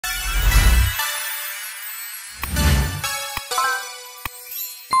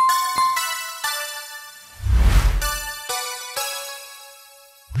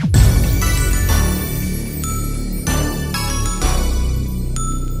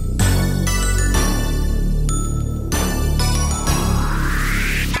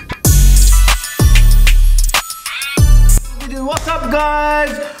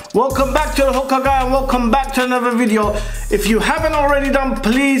Welcome back to the Hookah Guy and welcome back to another video. If you haven't already done,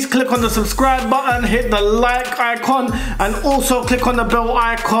 please click on the subscribe button, hit the like icon and also click on the bell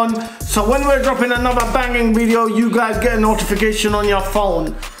icon so when we're dropping another banging video you guys get a notification on your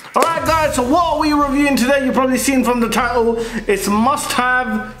phone. Alright guys, so what are we reviewing today? You've probably seen from the title, it's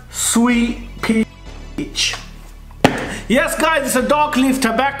Musthave Sweet Peach. Yes guys, it's a dark leaf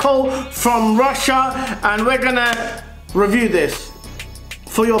tobacco from Russia and we're gonna review this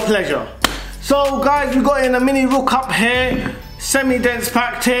for your pleasure. So guys, we got in a mini root cup here, semi-dense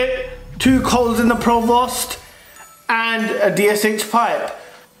packed here, 2 coals in the Provost and a DSH pipe.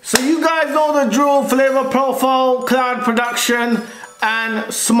 So you guys know the drill: flavor profile, cloud production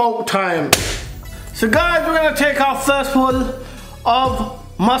and smoke time. So guys, we're gonna take our first pull of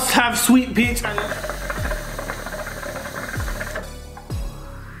Musthave Sweet Peach.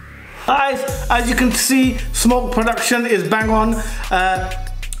 Guys, as you can see, smoke production is bang on.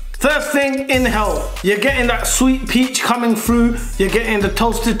 First thing, inhale. You're getting that sweet peach coming through. You're getting the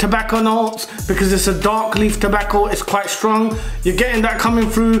toasted tobacco notes because it's a dark leaf tobacco. It's quite strong. You're getting that coming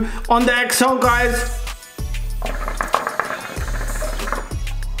through. On the exhale, guys,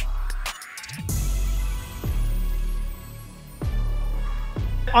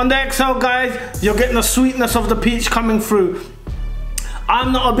 you're getting the sweetness of the peach coming through.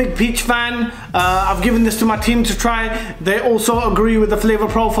 I'm not a big peach fan. I've given this to my team to try. They also agree with the flavor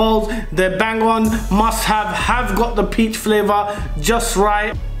profiles. They're bang on. Musthave have got the peach flavor just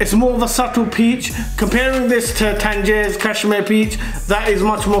right. It's more of a subtle peach. Comparing this to Tangier's Cashmere Peach, that is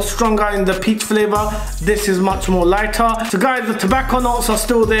much more stronger in the peach flavor. This is much more lighter. So guys, the tobacco notes are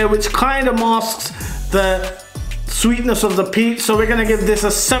still there, which kind of masks the sweetness of the peach. So we're gonna give this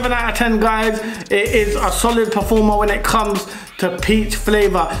a 7 out of 10 guys. It is a solid performer when it comes to peach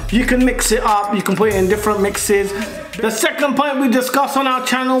flavor. You can mix it up, you can put it in different mixes. The second point we discuss on our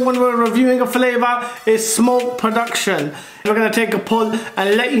channel when we're reviewing a flavor is smoke production. We're gonna take a pull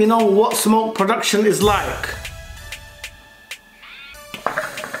and let you know what smoke production is like.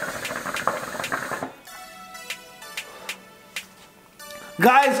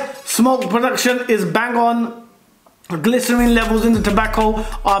 Guys, smoke production is bang on. Glycerin levels in the tobacco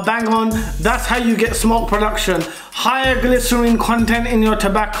are bang on. That's how you get smoke production. Higher glycerin content in your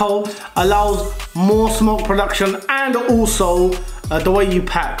tobacco allows more smoke production, and also the way you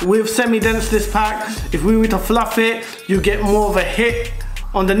pack. With semi-dense this pack, if we were to fluff it, you get more of a hit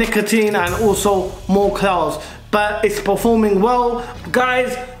on the nicotine and also more clouds. But it's performing well.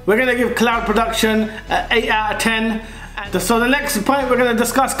 Guys, we're gonna give cloud production an 8 out of 10. So the next point we're going to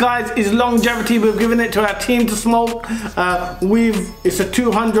discuss, guys, is longevity. We've given it to our team to smoke. It's a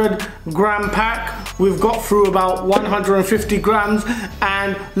 200 gram pack. We've got through about 150 grams,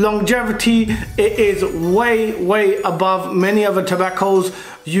 and longevity, it is way above many other tobaccos.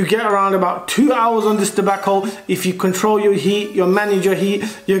 You get around about 2 hours on this tobacco. If you control your heat, you manage your heat,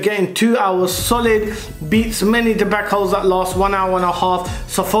 you're getting 2 hours solid. Beats many tobaccos that last 1 hour and a half.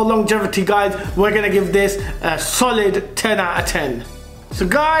 So for longevity, guys, we're gonna give this a solid 10 out of 10. So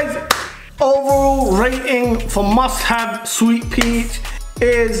guys, overall rating for Musthave Sweet Peach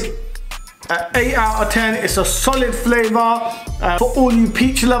is 8 out of 10. It's a solid flavor. For all you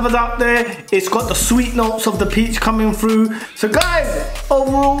peach lovers out there, it's got the sweet notes of the peach coming through. So guys,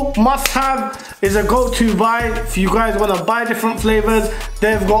 overall, Musthave is a go-to buy. If you guys want to buy different flavors,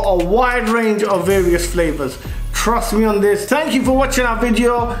 they've got a wide range of various flavors. Trust me on this. Thank you for watching our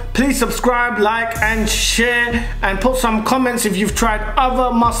video. Please subscribe, like and share, and put some comments if you've tried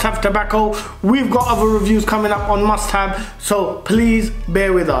other Musthave tobacco. We've got other reviews coming up on Musthave, so please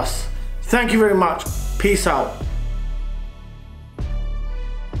bear with us. Thank you very much. Peace out.